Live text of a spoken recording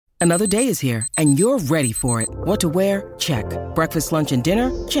Another day is here, and you're ready for it. What to wear? Check. Breakfast, lunch, and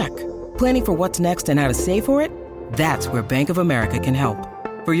dinner? Check. Planning for what's next and how to save for it? That's where Bank of America can help.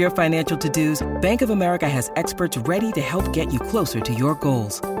 For your financial to-dos, Bank of America has experts ready to help get you closer to your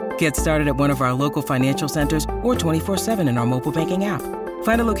goals. Get started at one of our local financial centers or 24/7 in our mobile banking app.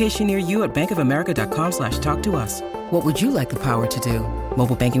 Find a location near you at bankofamerica.com/talktous. What would you like the power to do?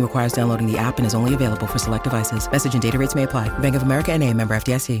 Mobile banking requires downloading the app and is only available for select devices. Message and data rates may apply. Bank of America N.A., member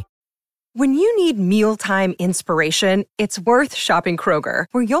FDIC. When you need mealtime inspiration, it's worth shopping Kroger,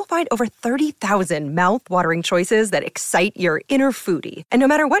 where you'll find over 30,000 mouth-watering choices that excite your inner foodie. And no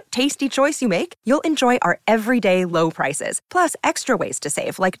matter what tasty choice you make, you'll enjoy our everyday low prices, plus extra ways to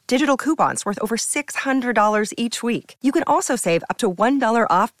save, like digital coupons worth over $600 each week. You can also save up to $1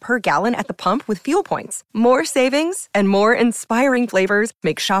 off per gallon at the pump with fuel points. More savings and more inspiring flavors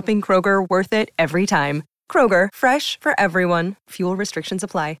make shopping Kroger worth it every time. Kroger, fresh for everyone. Fuel restrictions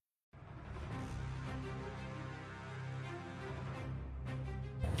apply.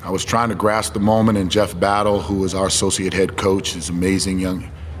 I was trying to grasp the moment, and Jeff Battle, who is our associate head coach, is amazing young.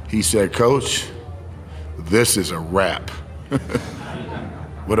 He said, "Coach, this is a wrap."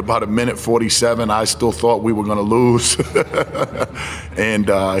 With about 1:47, I still thought we were going to lose. And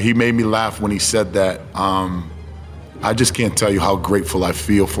he made me laugh when he said that. I just can't tell you how grateful I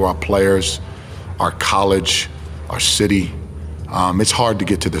feel for our players, our college, our city. It's hard to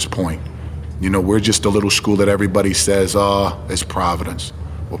get to this point. You know, we're just a little school that everybody says, it's Providence.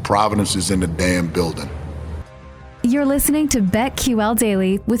 Well, Providence is in the damn building. You're listening to BetQL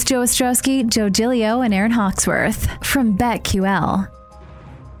Daily with Joe Ostrowski, Joe Giglio, and Aaron Hawksworth from BetQL.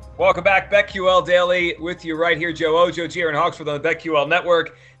 Welcome back, BetQL Daily, with you right here, Joe O, Joe G, Aaron Hawksworth on the BetQL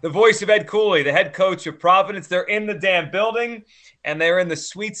Network. The voice of Ed Cooley, the head coach of Providence. They're in the damn building, and they're in the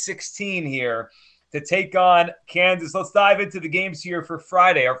Sweet 16 here to take on Kansas. Let's dive into the games here for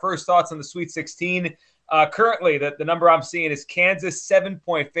Friday. Our first thoughts on the Sweet 16. Currently, the number I'm seeing is Kansas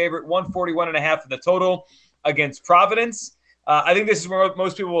 7-point favorite, 141.5 in the total against Providence. I think this is where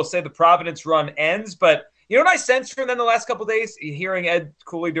most people will say the Providence run ends, but you know what I sensed from them the last couple of days, hearing Ed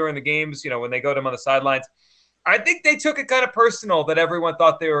Cooley during the games, you know, when they go to him on the sidelines, I think they took it kind of personal that everyone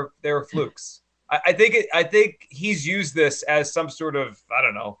thought they were flukes. I think he's used this as some sort of, I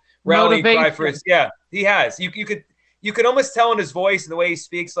don't know, rallying cry for his. Yeah, he has. You could almost tell in his voice and the way he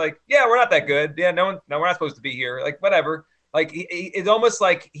speaks, like, yeah, we're not that good. Yeah, no, we're not supposed to be here. Like, whatever. Like, it's almost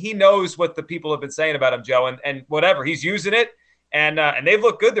like he knows what the people have been saying about him, Joe, and whatever. He's using it, and they've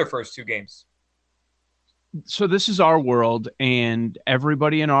looked good their first two games. So this is our world, and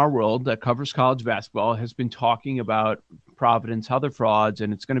everybody in our world that covers college basketball has been talking about Providence, how they're frauds,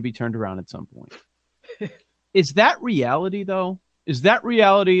 and it's going to be turned around at some point. Is that reality, though? Is that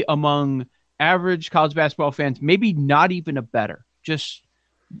reality among average college basketball fans, maybe not even a better, just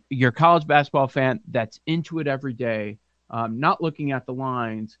your college basketball fan that's into it every day, not looking at the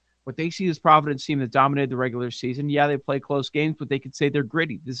lines? What they see is Providence team that dominated the regular season. Yeah, they play close games, but they could say they're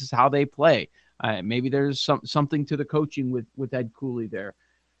gritty. This is how they play. Maybe there's something to the coaching with Ed Cooley there.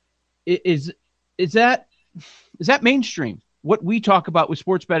 Is that mainstream? What we talk about with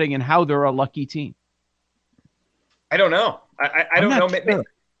sports betting and how they're a lucky team? I don't know. I don't know. Sure.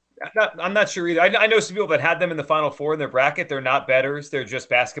 I'm not sure either. I know some people that had them in the Final Four in their bracket. They're not bettors. They're just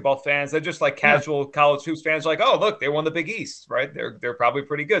basketball fans. They're just like casual college hoops fans. Like, oh, look, they won the Big East, right? They're probably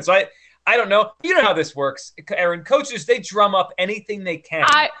pretty good. So I don't know. You know how this works, Aaron. Coaches, they drum up anything they can.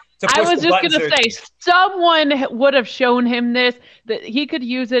 I was just going to say, someone would have shown him this, that he could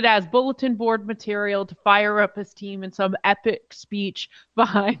use it as bulletin board material to fire up his team in some epic speech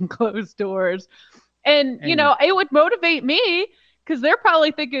behind closed doors. And you know, it would motivate me, because they're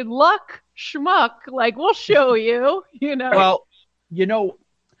probably thinking, luck, schmuck, like, we'll show you, you know. Well, you know,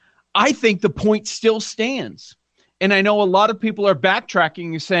 I think the point still stands. And I know a lot of people are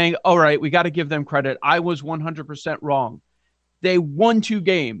backtracking and saying, all right, we got to give them credit. I was 100% wrong. They won 2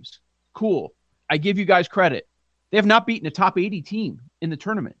 games. Cool. I give you guys credit. They have not beaten a top 80 team in the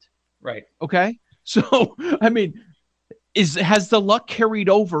tournament. Right. Okay. So, I mean, has the luck carried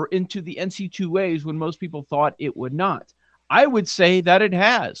over into the NC2As when most people thought it would not? I would say that it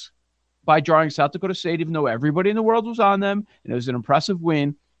has, by drawing South Dakota State, even though everybody in the world was on them, and it was an impressive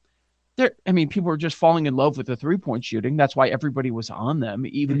win. People were just falling in love with the three-point shooting. That's why everybody was on them,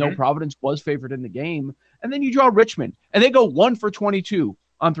 even though Providence was favored in the game. And then you draw Richmond, and they go 1 for 22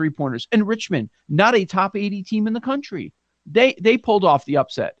 on three-pointers. And Richmond, not a top 80 team in the country. They pulled off the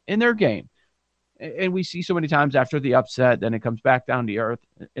upset in their game. And we see so many times after the upset, then it comes back down to earth,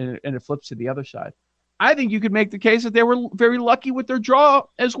 and it flips to the other side. I think you could make the case that they were very lucky with their draw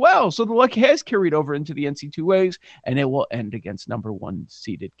as well. So the luck has carried over into the NC2As, and it will end against number 1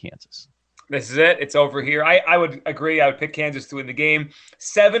 seeded Kansas. This is it. It's over here. I would agree. I would pick Kansas to win the game.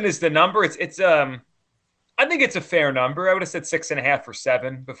 7 is the number. It's I think it's a fair number. I would have said 6.5 or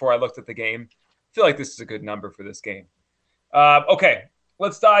 7 before I looked at the game. I feel like this is a good number for this game. Okay,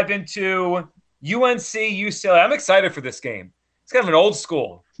 let's dive into UNC UCLA. I'm excited for this game. It's kind of an old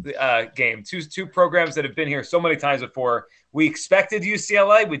school game. Two programs that have been here so many times before. We expected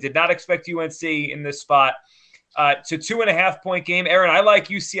UCLA. We did not expect UNC in this spot. It's a 2.5-point game. Aaron, I like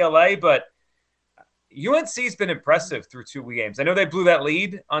UCLA, but UNC's been impressive through 2 games. I know they blew that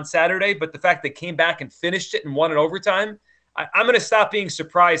lead on Saturday, but the fact they came back and finished it and won in overtime, I'm going to stop being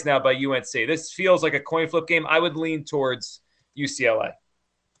surprised now by UNC. This feels like a coin flip game. I would lean towards UCLA.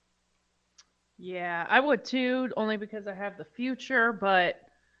 Yeah, I would too, only because I have the future, but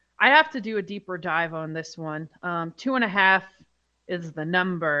I have to do a deeper dive on this one. 2.5 is the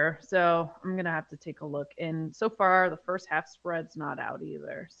number, so I'm going to have to take a look. And so far, the first half spread's not out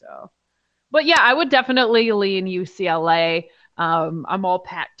either. So, but yeah, I would definitely lean UCLA. I'm all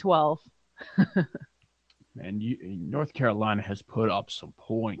Pac-12. Man, North Carolina has put up some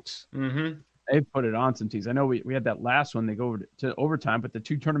points. Mm-hmm. They've put it on some teams. I know we had that last one. They go over to overtime, but the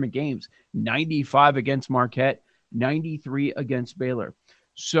 2 tournament games, 95 against Marquette, 93 against Baylor.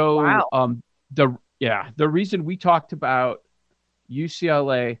 So wow. The reason we talked about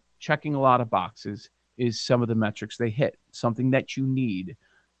UCLA checking a lot of boxes is some of the metrics they hit, something that you need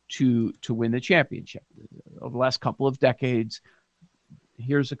to win the championship. Over the last couple of decades,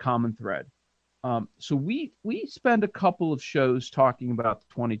 here's a common thread. So we spend a couple of shows talking about the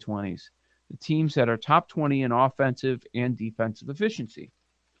 2020s, the teams that are top 20 in offensive and defensive efficiency.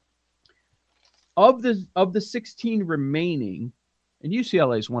 Of the 16 remaining, and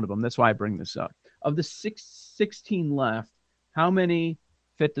UCLA is one of them, that's why I bring this up. Of the 16 left, how many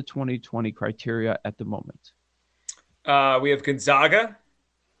fit the 2020 criteria at the moment? We have Gonzaga,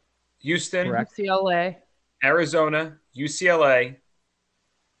 Houston, correct. UCLA, Arizona, UCLA.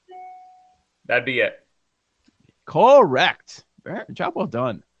 That'd be it. Correct. Job well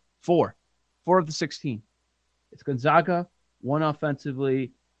done. 4 of the 16. It's Gonzaga, 1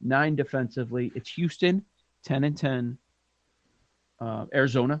 offensively, 9 defensively. It's Houston, 10-10.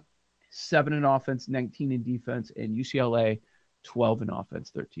 Arizona, 7 in offense, 19 in defense, and UCLA, 12 in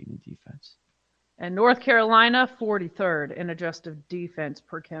offense, 13 in defense. And North Carolina, 43rd in adjusted defense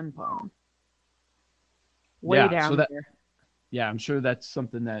per KenPom. Way down there. Yeah, I'm sure that's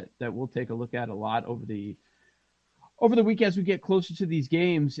something that we'll take a look at a lot over the week as we get closer to these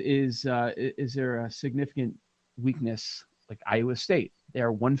games. Is there a significant weakness like Iowa State? They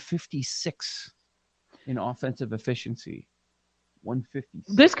are 156 in offensive efficiency.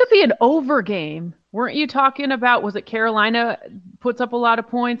 156. This could be an over game. Weren't you talking about, was it Carolina puts up a lot of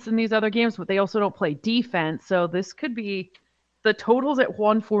points in these other games, but they also don't play defense. So this could be, the total's at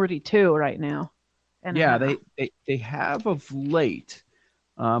 142 right now. And yeah, they have of late.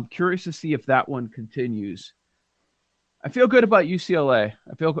 I'm curious to see if that one continues. I feel good about UCLA.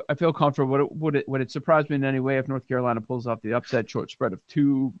 I feel comfortable. Would it surprise me in any way if North Carolina pulls off the upset short spread of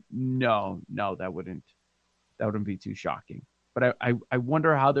 2? No, that wouldn't be too shocking. But I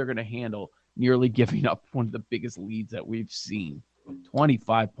wonder how they're going to handle nearly giving up one of the biggest leads that we've seen.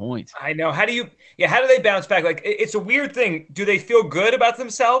 25 points. I know. How do they bounce back? Like, it's a weird thing. Do they feel good about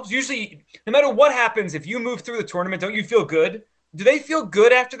themselves? Usually, no matter what happens, if you move through the tournament, don't you feel good? Do they feel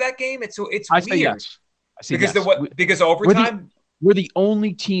good after that game? It's weird. I say yes. Because of overtime? We're the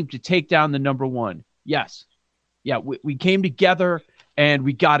only team to take down the number 1. Yes. Yeah, we came together and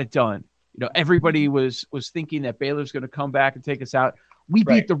we got it done. You know, everybody was thinking that Baylor's going to come back and take us out. We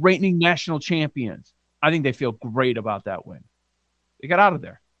beat the reigning national champions. I think they feel great about that win. They got out of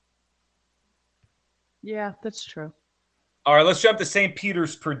there. Yeah, that's true. All right, let's jump to St.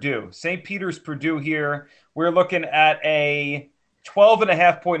 Peter's Purdue. St. Peter's Purdue here. We're looking at a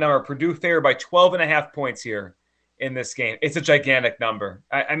 12.5-point number. Purdue favored by 12.5 points here in this game. It's a gigantic number.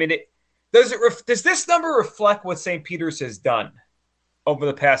 I mean, does this number reflect what St. Peter's has done over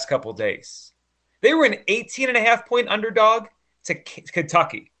the past couple days? They were an 18.5-point underdog to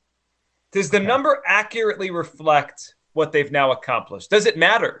Kentucky. Does the number accurately reflect what they've now accomplished? Does it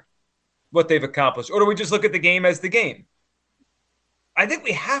matter what they've accomplished? Or do we just look at the game as the game? I think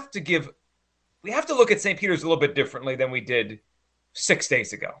we have to look at St. Peter's a little bit differently than we did 6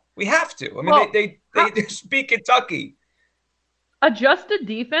 days ago. We have to. I mean, they beat Kentucky. Adjusted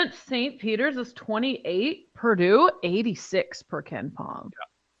defense, St. Peter's is 28, Purdue 86 per KenPom.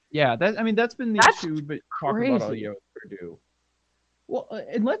 Yeah, that's been the issue, but talking about all year with Purdue. Well,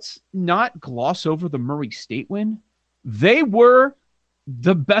 and let's not gloss over the Murray State win. They were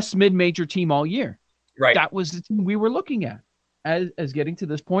the best mid-major team all year. Right. That was the team we were looking at as getting to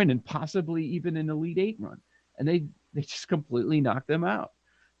this point and possibly even an Elite Eight run. And they just completely knocked them out.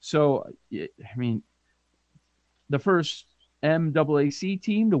 So, I mean, the first MAAC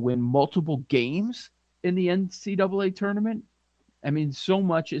team to win multiple games in the NCAA tournament. I mean, so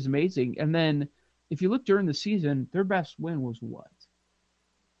much is amazing. And then if you look during the season, their best win was what?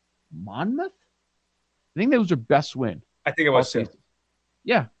 Monmouth? I think that was their best win. I think it was too.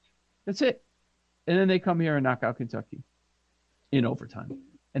 Yeah, that's it. And then they come here and knock out Kentucky in overtime.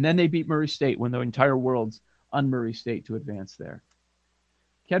 And then they beat Murray State when the entire world's on Murray State to advance there.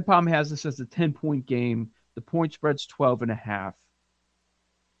 KenPom has this as a 10-point game. The point spread's 12.5.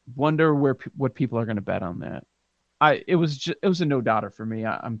 Wonder what people are going to bet on that. It was a no-doubter for me.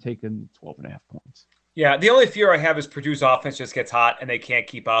 I'm taking 12.5 points. Yeah, the only fear I have is Purdue's offense just gets hot and they can't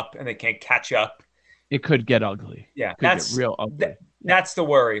keep up and they can't catch up. It could get ugly. Yeah, that's get real ugly. That's the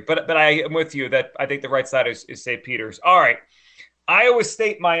worry. But I am with you that I think the right side is St. Peter's. All right, Iowa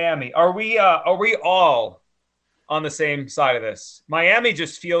State, Miami. Are we all on the same side of this? Miami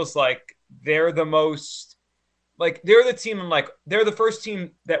just feels like they're the most, like they're the team. They're the first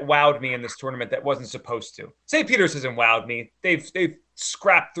team that wowed me in this tournament that wasn't supposed to. St. Peter's hasn't wowed me. They've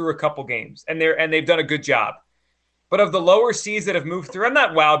scrapped through a couple games and they've done a good job. But of the lower seeds that have moved through, I'm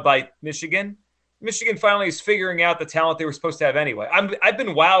not wowed by Michigan. Michigan finally is figuring out the talent they were supposed to have anyway. I've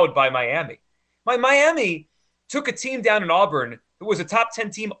been wowed by Miami. Miami took a team down in Auburn that was a top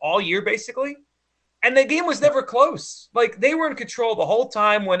 10 team all year, basically. And the game was never close. Like, they were in control the whole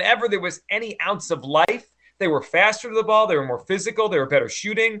time. Whenever there was any ounce of life, they were faster to the ball. They were more physical. They were better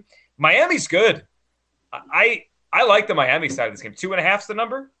shooting. Miami's good. I like the Miami side of this game. 2.5's the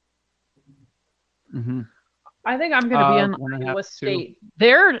number. Mm-hmm. I think I'm going to be on Iowa State.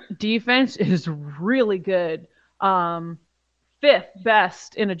 Their defense is really good. 5th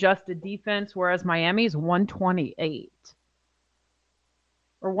best in adjusted defense, whereas Miami's 128.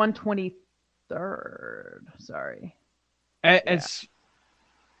 Or 123rd. Sorry.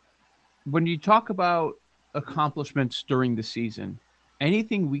 When you talk about accomplishments during the season,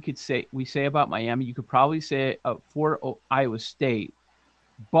 anything we say about Miami, you could probably say for Iowa State,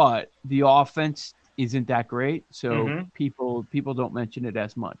 but the offense isn't that great, so people don't mention it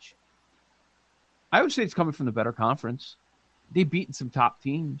as much. I would say it's coming from the better conference. They've beaten some top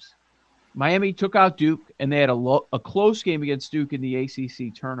teams. Miami took out Duke, and they had a close game against Duke in the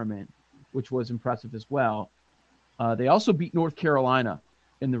ACC tournament, which was impressive as well. They also beat North Carolina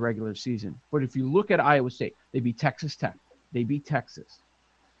in the regular season. But if you look at Iowa State, they beat Texas Tech. They beat Texas.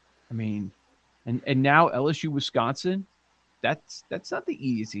 I mean, and now LSU, Wisconsin. That's not the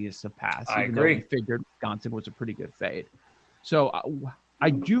easiest to pass. I agree. We figured Wisconsin was a pretty good fade. So I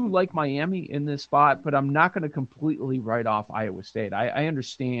do like Miami in this spot, but I'm not going to completely write off Iowa State. I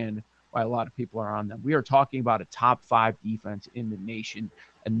understand why a lot of people are on them. We are talking about a top 5 defense in the nation,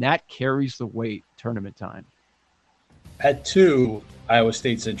 and that carries the weight tournament time. At 2, Iowa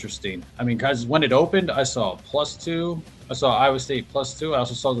State's interesting. I mean, guys, when it opened, I saw +2. I saw Iowa State +2. I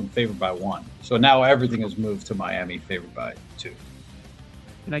also saw them favored by 1. So now everything has moved to Miami favored by 2.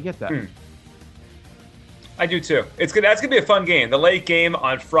 And I get that. I do too. That's gonna be a fun game. The late game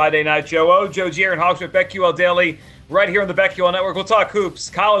on Friday night. Joe G, Aaron Hawks with BetQL Daily right here on the BetQL Network. We'll talk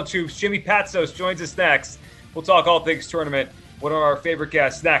hoops, college hoops. Jimmy Patsos joins us next. We'll talk all things tournament. One of our favorite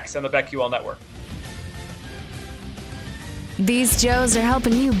guests next on the BetQL Network. These Joes are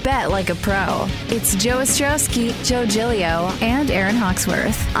helping you bet like a pro. It's Joe Ostrowski, Joe Giglio, and Aaron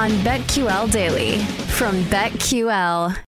Hawksworth on BetQL Daily from BetQL.